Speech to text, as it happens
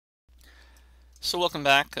So welcome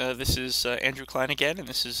back. This is Andrew Klein again, and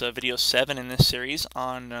this is video 7 in this series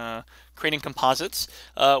on creating composites.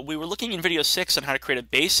 We were looking in video 6 on how to create a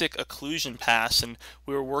basic occlusion pass, and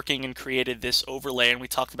we were working and created this overlay, and we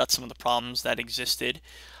talked about some of the problems that existed.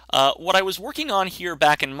 What I was working on here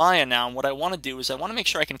back in Maya now, and what I want to do is I want to make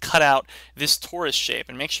sure I can cut out this torus shape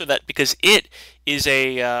and make sure that because it is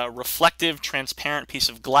a reflective, transparent piece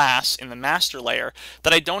of glass in the master layer,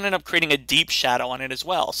 that I don't end up creating a deep shadow on it as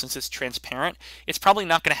well. Since it's transparent, it's probably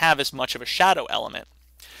not going to have as much of a shadow element.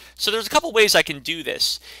 So there's a couple ways I can do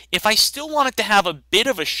this. If I still want it to have a bit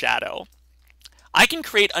of a shadow, I can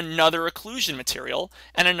create another occlusion material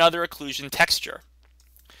and another occlusion texture.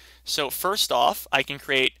 So first off, I can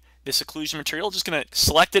create this occlusion material. Just going to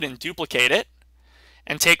select it and duplicate it,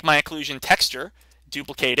 and take my occlusion texture,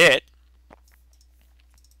 duplicate it.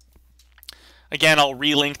 Again, I'll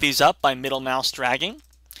relink these up by middle mouse dragging.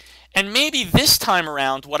 And maybe this time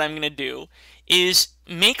around what I'm going to do is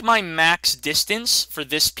make my max distance for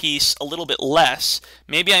this piece a little bit less.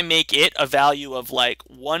 Maybe I make it a value of like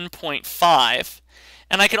 1.5.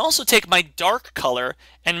 And I can also take my dark color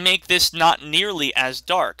and make this not nearly as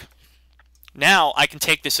dark. Now I can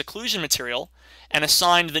take this occlusion material and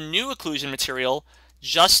assign the new occlusion material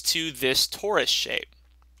just to this torus shape.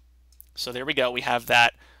 So there we go, we have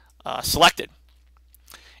that selected.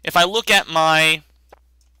 If I look at my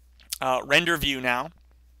render view now,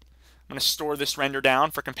 I'm going to store this render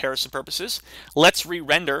down for comparison purposes. Let's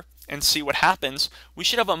re-render and see what happens. We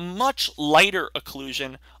should have a much lighter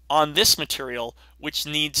occlusion on this material, which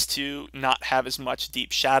needs to not have as much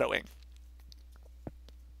deep shadowing.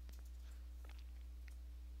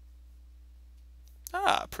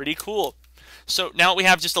 Pretty cool. So now we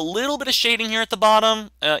have just a little bit of shading here at the bottom,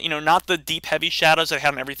 not the deep heavy shadows that I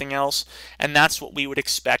had on everything else, and that's what we would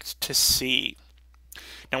expect to see.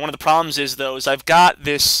 Now one of the problems is though, is I've got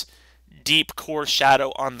this deep core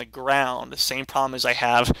shadow on the ground, the same problem as I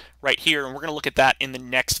have right here, and we're going to look at that in the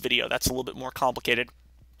next video. That's a little bit more complicated,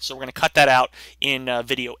 so we're going to cut that out in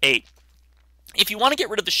video 8. If you want to get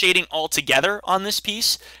rid of the shading altogether on this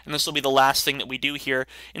piece, and this will be the last thing that we do here,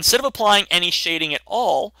 instead of applying any shading at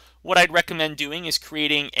all, what I'd recommend doing is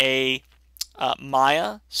creating a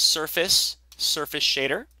Maya surface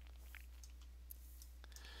shader,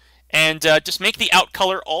 and just make the out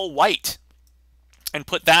color all white and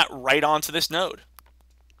put that right onto this node.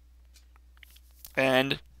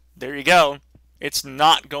 And there you go. It's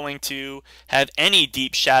not going to have any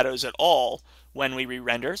deep shadows at all when we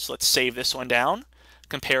re-render. So let's save this one down,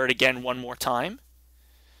 compare it again one more time.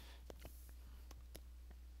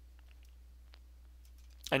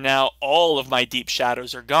 And now all of my deep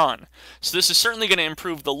shadows are gone. So this is certainly going to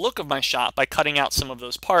improve the look of my shot by cutting out some of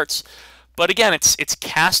those parts. But again, it's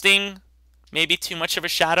casting maybe too much of a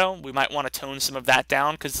shadow. We might want to tone some of that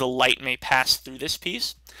down because the light may pass through this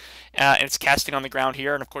piece. And it's casting on the ground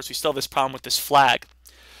here. And of course, we still have this problem with this flag.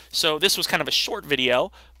 So this was kind of a short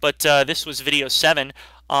video, but this was video 7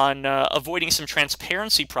 on avoiding some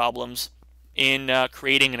transparency problems in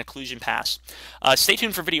creating an occlusion pass. Stay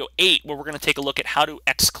tuned for video 8, where we're going to take a look at how to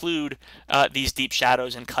exclude these deep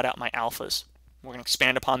shadows and cut out my alphas. We're going to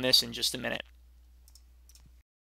expand upon this in just a minute.